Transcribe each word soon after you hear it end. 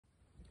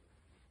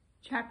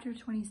Chapter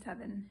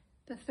 27.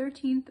 The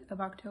 13th of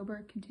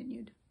October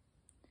continued.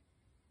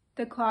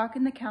 The clock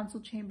in the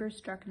council chamber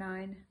struck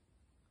 9.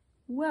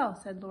 "Well,"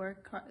 said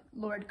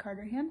Lord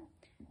Caterham,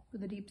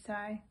 with a deep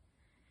sigh,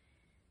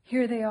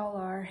 "here they all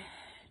are,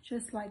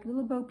 just like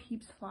little Bo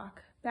Peep's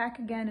flock, back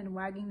again and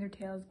wagging their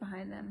tails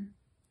behind them."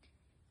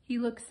 He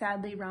looked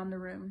sadly round the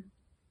room.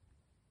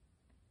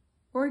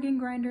 "Organ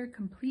grinder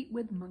complete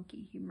with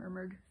monkey," he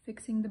murmured,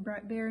 fixing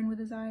the Baron with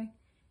his eye.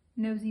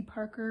 "Nosy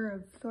Parker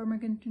of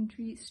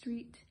Thormagton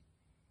Street."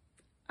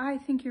 "I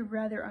think you're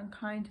rather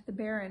unkind to the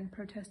Baron,"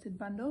 protested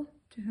Bundle,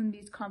 to whom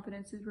these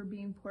confidences were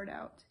being poured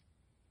out.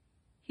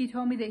 "He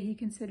told me that he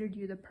considered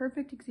you the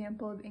perfect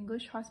example of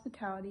English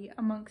hospitality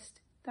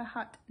amongst the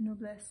haute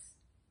noblesse."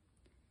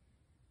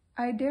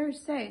 "I dare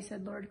say,"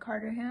 said Lord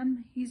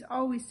Caterham, "he's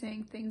always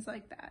saying things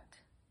like that.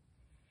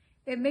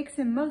 It makes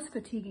him most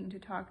fatiguing to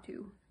talk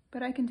to,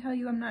 but I can tell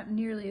you I'm not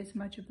nearly as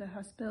much of the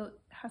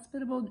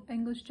hospitable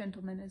English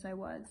gentleman as I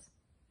was.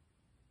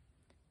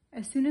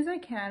 As soon as I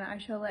can, I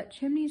shall let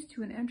Chimneys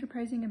to an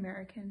enterprising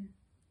American,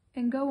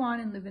 and go on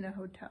and live in a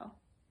hotel.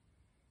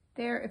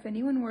 There, if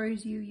anyone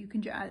worries you, you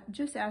can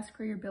just ask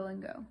for your bill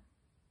and go."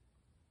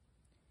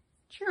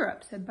 "Cheer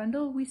up," said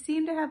Bundle. "We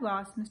seem to have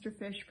lost Mr.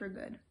 Fish for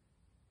good."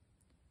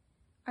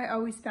 "I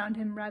always found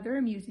him rather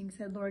amusing,"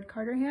 said Lord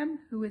Caterham,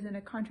 who was in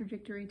a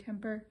contradictory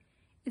temper.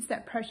 "It's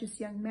that precious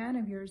young man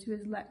of yours who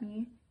has let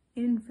me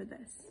in for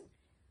this.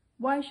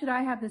 Why should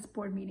I have this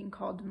board meeting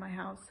called to my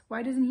house?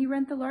 Why doesn't he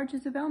rent the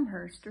Larches of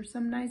Elmhurst, or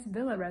some nice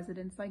villa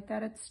residence like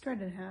that at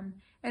Streatham,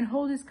 and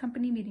hold his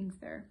company meetings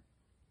there?"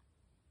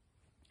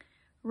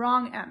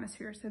 "Wrong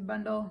atmosphere," said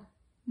Bundle.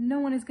 "No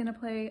one is going to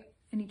play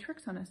any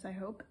tricks on us, I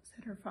hope,"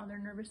 said her father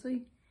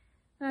nervously.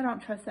 "I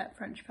don't trust that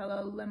French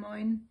fellow,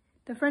 Lemoyne.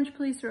 The French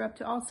police are up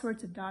to all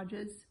sorts of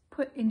dodges.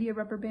 Put India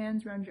rubber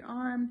bands round your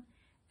arm,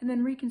 and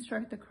then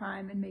reconstruct the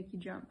crime and make you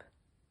jump.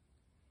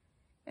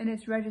 And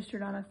it's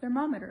registered on a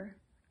thermometer.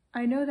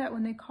 I know that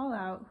when they call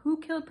out, 'Who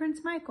killed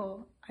Prince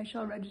Michael?' I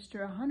shall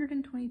register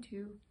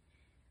 122,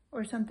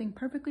 or something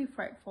perfectly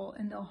frightful,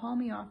 and they'll haul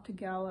me off to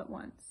gaol at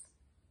once."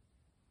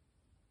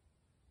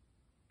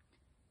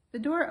 The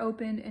door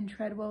opened, and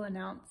Treadwell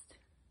announced,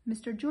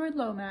 Mr. George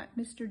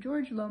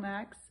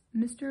Lomax,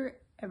 Mr.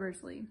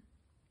 Eversley."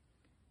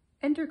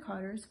 "Enter,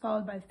 Cotters,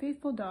 followed by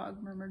faithful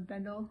dog," murmured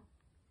Bendel.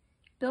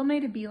 Bill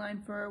made a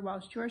beeline for her,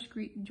 whilst George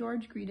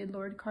greeted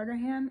Lord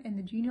Caterham in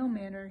the genial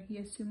manner he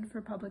assumed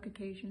for public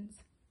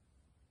occasions.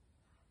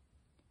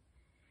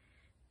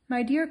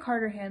 "My dear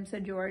Caterham,"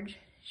 said George,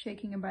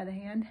 shaking him by the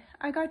hand,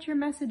 "I got your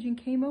message and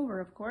came over,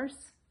 of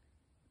course."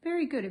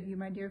 "Very good of you,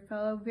 my dear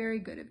fellow, very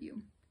good of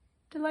you.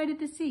 Delighted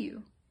to see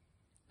you."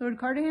 Lord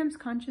Caterham's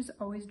conscience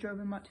always drove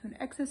him up to an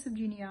excess of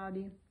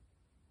geniality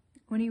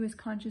when he was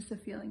conscious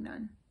of feeling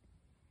none.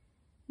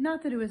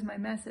 "Not that it was my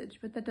message,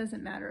 but that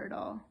doesn't matter at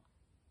all."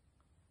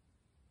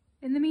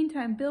 In the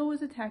meantime, Bill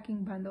was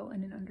attacking Bundle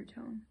in an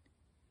undertone.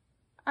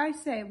 "I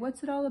say,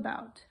 what's it all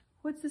about?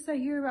 What's this I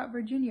hear about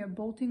Virginia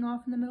bolting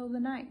off in the middle of the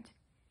night?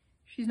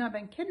 She's not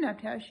been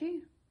kidnapped, has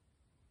she?"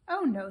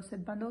 "Oh, no,"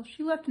 said Bundle.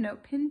 "She left a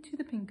note pinned to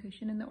the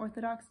pincushion in the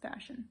orthodox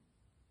fashion."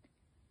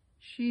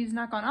 "She's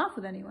not gone off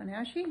with anyone,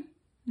 has she?"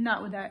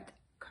 "Not with that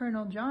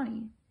Colonel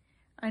Johnny.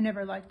 I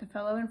never liked the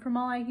fellow, and from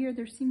all I hear,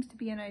 there seems to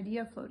be an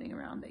idea floating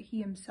around that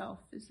he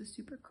himself is the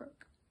super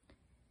crook.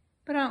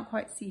 But I don't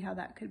quite see how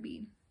that could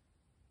be."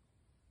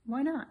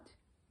 "Why not?"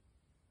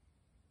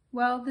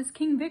 "Well, this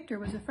King Victor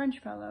was a French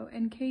fellow,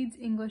 and Cade's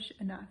English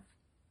enough."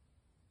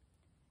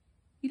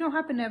 "You don't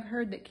happen to have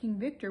heard that King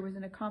Victor was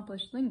an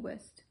accomplished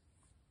linguist,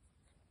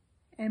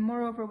 and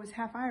moreover was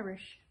half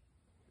Irish?"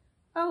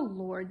 "Oh,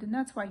 Lord, then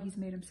that's why he's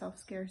made himself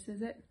scarce,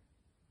 is it?"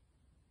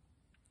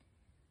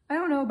 "I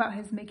don't know about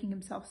his making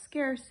himself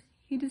scarce.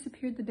 He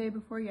disappeared the day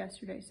before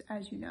yesterday,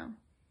 as you know.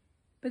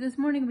 But this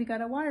morning we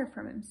got a wire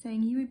from him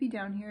saying he would be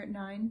down here at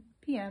 9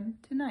 p.m.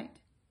 tonight,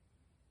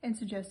 and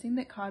suggesting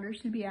that Cotter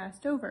should be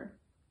asked over.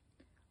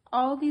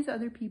 All these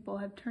other people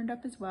have turned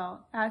up as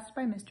well, asked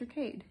by Mr.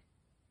 Cade."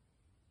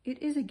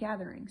 "It is a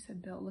gathering,"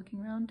 said Bill, looking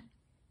round.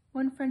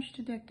 "One French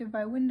detective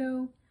by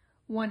window,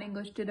 one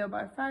English ditto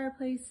by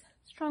fireplace.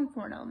 Strong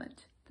foreign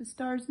element. The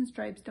stars and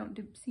stripes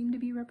don't seem to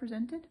be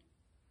represented?"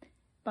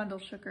 Bundle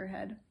shook her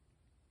head.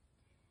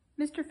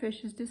 "Mr.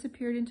 Fish has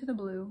disappeared into the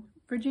blue.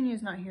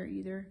 Virginia's not here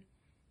either.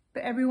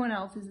 But everyone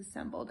else is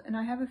assembled, and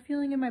I have a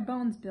feeling in my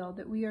bones, Bill,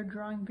 that we are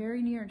drawing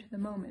very near to the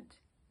moment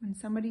when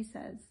somebody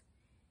says,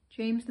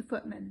 'James the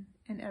footman,'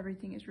 and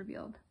everything is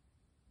revealed.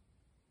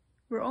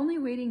 We're only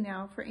waiting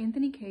now for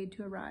Anthony Cade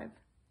to arrive."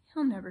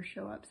 "He'll never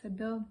show up," said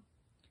Bill.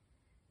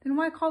 "Then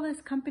why call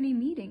this company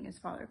meeting, as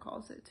father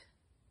calls it?"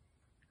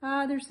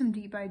 "Ah, there's some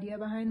deep idea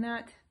behind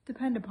that.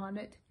 Depend upon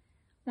it.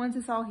 Once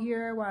it's all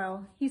here,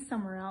 well, he's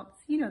somewhere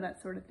else. You know that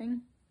sort of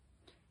thing."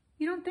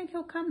 "You don't think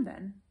he'll come,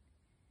 then?"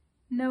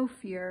 "No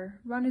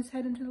fear. Run his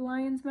head into the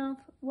lion's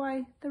mouth?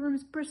 Why, the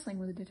room's bristling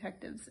with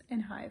detectives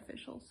and high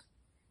officials."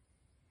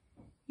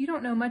 "You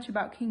don't know much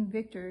about King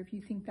Victor if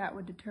you think that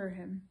would deter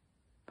him.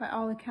 By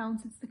all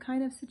accounts, it's the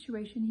kind of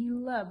situation he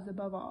loves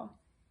above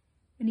all,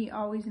 and he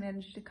always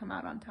managed to come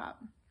out on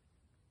top."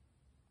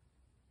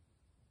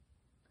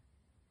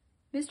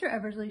 Mr.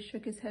 Eversley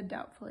shook his head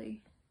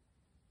doubtfully.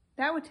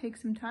 That would take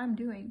some time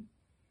doing,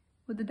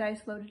 with the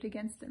dice loaded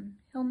against him.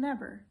 He'll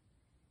never.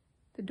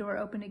 The door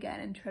opened again,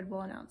 and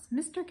Treadwell announced,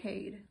 "Mr.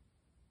 Cade."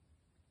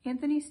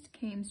 Anthony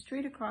came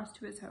straight across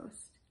to his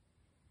host.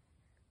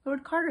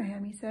 "Lord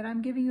Caterham," he said,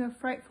 "I'm giving you a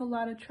frightful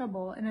lot of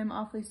trouble, and I'm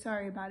awfully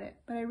sorry about it,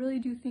 but I really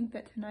do think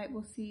that tonight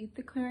we'll see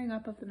the clearing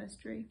up of the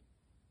mystery."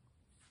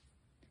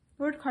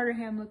 Lord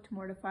Caterham looked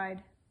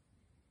mollified.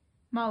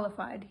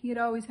 He had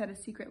always had a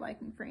secret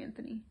liking for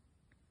Anthony.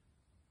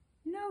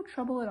 "No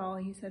trouble at all,"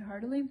 he said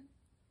heartily.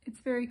 "It's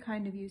very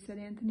kind of you," said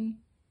Anthony.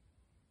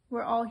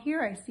 "We're all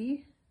here, I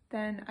see.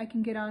 Then I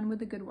can get on with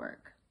the good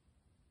work."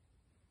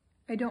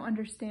 "I don't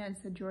understand,"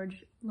 said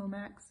George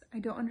Lomax. "I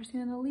don't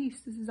understand in the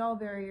least. This is all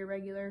very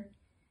irregular.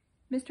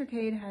 Mr.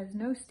 Cade has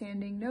no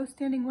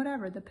standing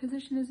whatever. The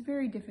position is a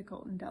very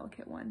difficult and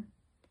delicate one."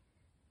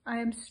 "I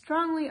am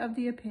strongly of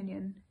the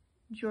opinion."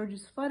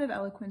 George's flood of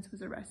eloquence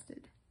was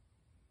arrested.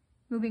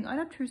 Moving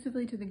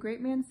unobtrusively to the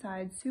great man's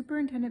side,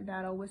 Superintendent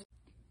Battle was...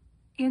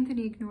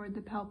 Anthony ignored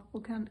the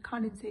palpable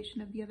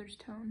condensation of the other's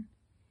tone.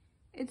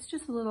 "It's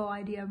just a little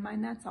idea of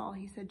mine, that's all,"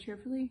 he said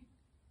cheerfully.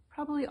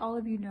 "Probably all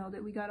of you know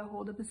that we got a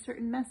hold of a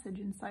certain message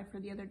in cipher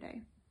the other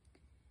day.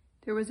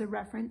 There was a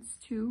reference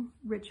to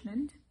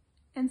Richmond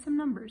and some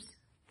numbers."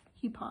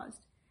 He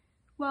paused.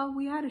 "Well,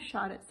 we had a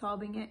shot at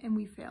solving it, and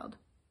we failed.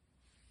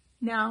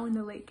 Now, in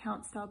the late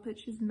Count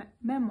Stalpich's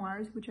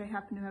memoirs, which I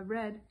happen to have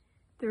read,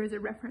 there is a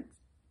reference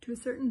to a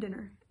certain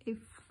dinner, a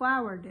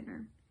flower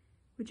dinner,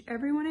 which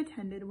everyone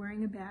attended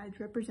wearing a badge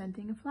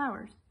representing a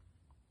flowers.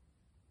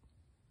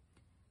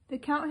 The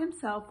Count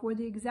himself wore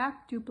the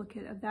exact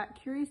duplicate of that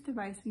curious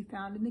device we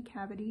found in the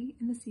cavity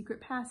in the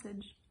secret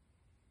passage.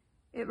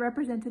 It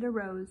represented a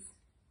rose.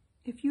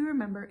 If you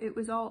remember, it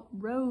was all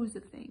rows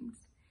of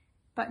things,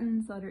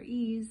 buttons, letter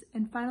E's,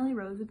 and finally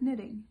rows of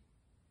knitting.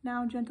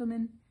 Now,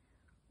 gentlemen,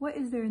 what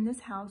is there in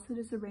this house that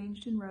is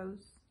arranged in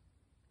rows?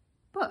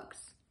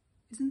 Books.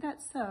 Isn't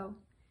that so?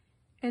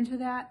 And to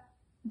that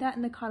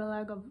in the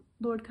catalogue of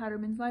Lord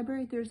Caterham's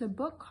library, there's a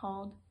book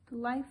called The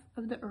Life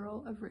of the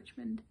Earl of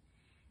Richmond,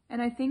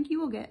 and I think you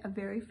will get a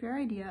very fair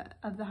idea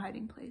of the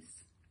hiding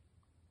place.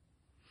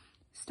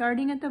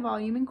 Starting at the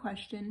volume in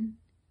question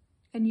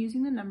and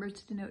using the numbers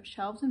to denote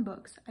shelves and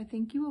books, I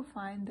think you will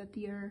find that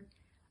the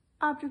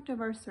object of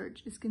our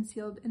search is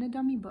concealed in a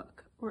dummy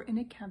book or in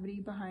a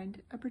cavity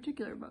behind a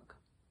particular book."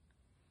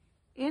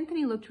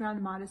 Anthony looked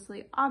round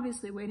modestly,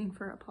 obviously waiting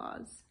for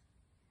applause.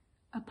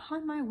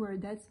 "Upon my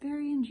word, that's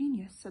very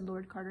ingenious," said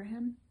Lord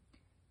Caterham.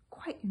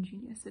 "Quite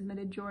ingenious,"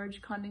 admitted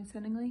George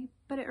condescendingly,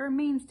 "but it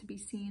remains to be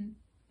seen."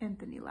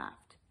 Anthony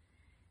laughed.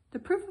 "The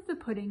proof of the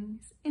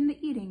pudding's in the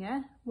eating,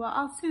 eh? Well,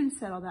 I'll soon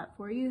settle that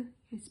for you."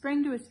 He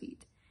sprang to his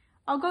feet.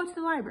 "I'll go to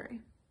the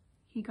library."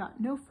 He got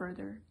no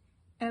further.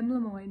 M.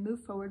 Lemoyne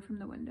moved forward from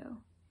the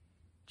window.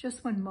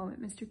 "Just one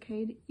moment, Mr.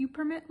 Cade. You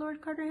permit,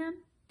 Lord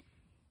Caterham?"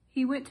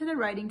 He went to the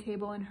writing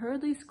table and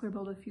hurriedly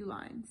scribbled a few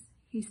lines.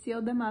 He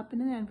sealed them up in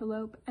an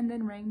envelope and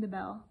then rang the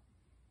bell.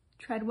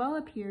 Treadwell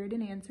appeared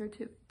in answer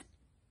to it.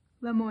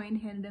 Lemoyne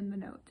handed him the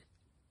note.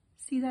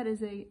 "See that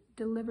is a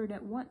delivered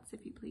at once,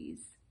 if you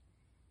please."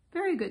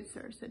 "Very good,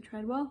 sir," said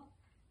Treadwell.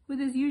 With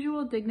his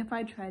usual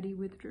dignified tread, he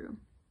withdrew.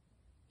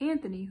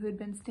 Anthony, who had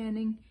been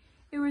standing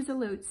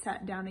irresolute,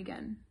 sat down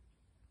again.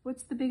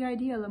 "What's the big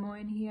idea,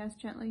 Lemoyne?" he asked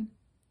gently.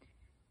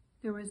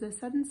 There was a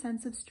sudden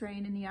sense of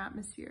strain in the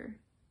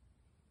atmosphere.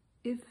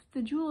 "If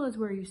the jewel is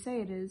where you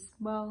say it is,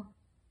 well,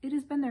 it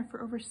has been there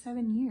for over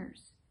 7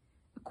 years.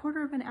 A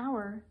quarter of an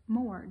hour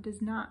more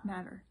does not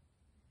matter."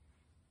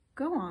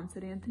 "Go on,"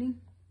 said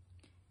Anthony.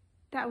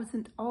 "That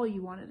wasn't all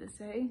you wanted to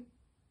say."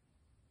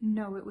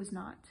 "No, it was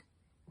not.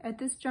 At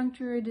this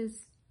juncture it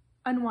is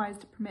unwise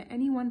to permit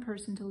any one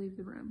person to leave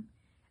the room,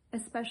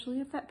 especially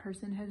if that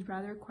person has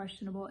rather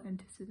questionable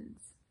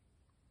antecedents."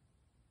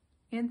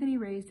 Anthony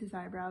raised his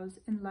eyebrows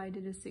and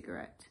lighted a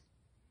cigarette.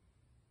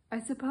 "I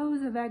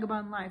suppose a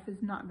vagabond life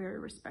is not very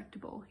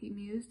respectable," he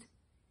mused.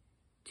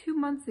 2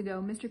 months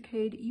ago, Mr.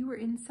 Cade, you were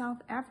in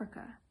South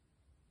Africa.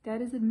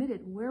 That is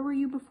admitted. Where were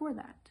you before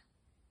that?"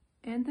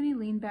 Anthony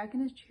leaned back in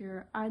his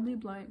chair, idly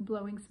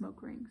blowing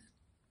smoke rings.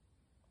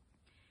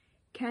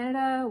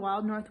 "Canada,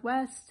 wild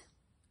Northwest.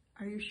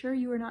 Are you sure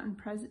you were not in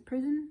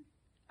prison?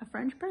 A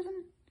French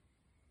prison?"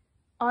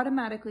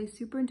 Automatically,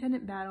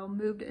 Superintendent Battle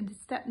moved a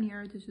step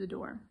nearer to the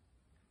door,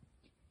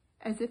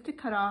 as if to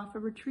cut off a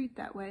retreat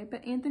that way,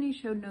 but Anthony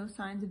showed no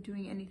signs of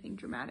doing anything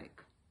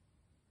dramatic.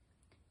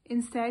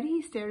 Instead,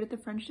 he stared at the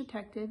French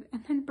detective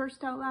and then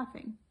burst out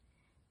laughing.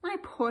 "My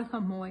poor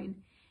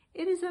Lemoyne,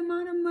 it is a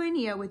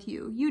monomania with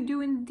you. You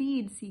do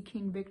indeed see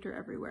King Victor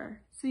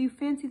everywhere. So you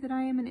fancy that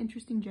I am an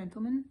interesting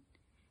gentleman?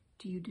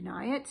 Do you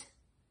deny it?"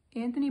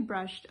 Anthony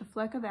brushed a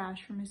fleck of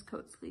ash from his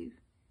coat sleeve.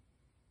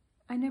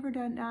 "I never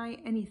deny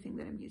anything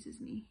that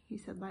amuses me," he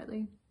said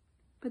lightly.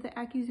 "But the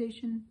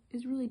accusation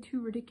is really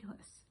too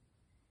ridiculous."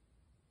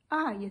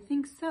 "Ah, you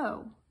think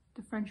so?"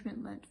 The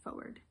Frenchman leant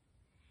forward.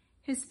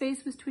 His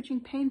face was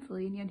twitching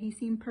painfully, and yet he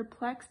seemed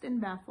perplexed and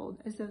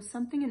baffled, as though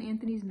something in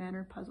Anthony's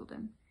manner puzzled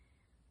him.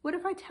 What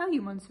if I tell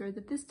you, monsieur,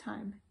 that this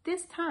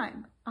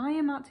time, I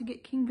am out to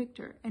get King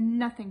Victor, and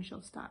nothing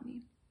shall stop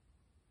me?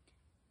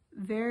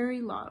 Very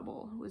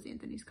laudable, was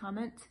Anthony's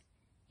comment.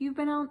 You've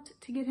been out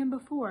to get him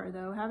before,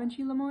 though, haven't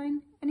you,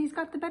 Lemoyne? And he's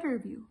got the better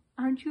of you.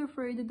 Aren't you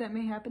afraid that that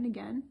may happen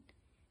again?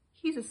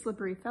 He's a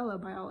slippery fellow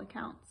by all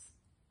accounts.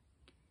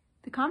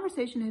 The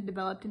conversation had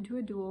developed into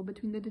a duel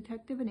between the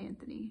detective and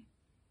Anthony.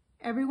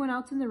 Everyone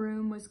else in the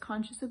room was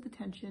conscious of the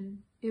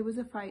tension. It was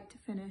a fight to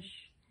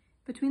finish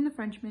between the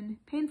Frenchman,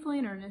 painfully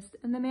in earnest,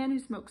 and the man who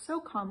smoked so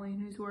calmly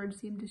and whose words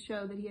seemed to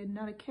show that he had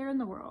not a care in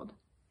the world.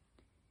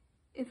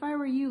 If I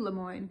were you,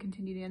 Lemoyne,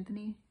 continued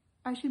Anthony,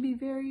 I should be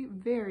very,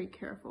 very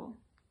careful.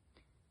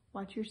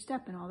 Watch your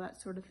step and all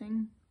that sort of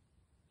thing.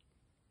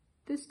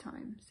 This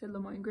time, said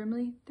Lemoyne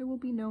grimly, there will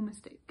be no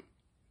mistake.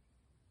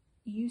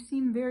 You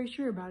seem very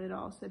sure about it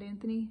all, said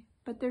Anthony,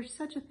 but there's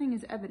such a thing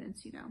as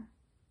evidence, you know.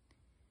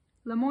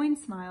 Lemoyne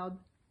smiled.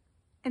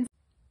 And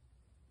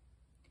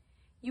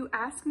you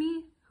ask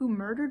me who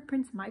murdered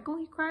Prince Michael,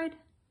 he cried.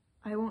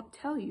 I won't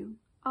tell you.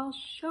 I'll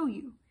show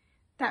you.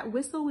 That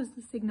whistle was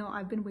the signal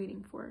I've been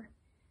waiting for.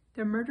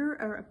 The murderer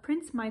of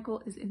Prince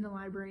Michael is in the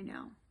library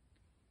now.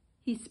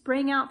 He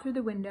sprang out through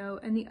the window,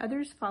 and the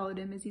others followed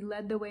him as he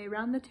led the way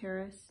round the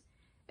terrace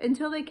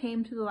until they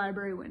came to the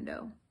library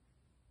window.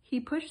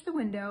 He pushed the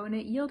window, and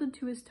it yielded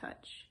to his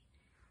touch.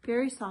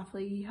 Very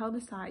softly, he held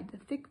aside the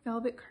thick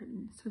velvet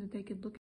curtain so that they could look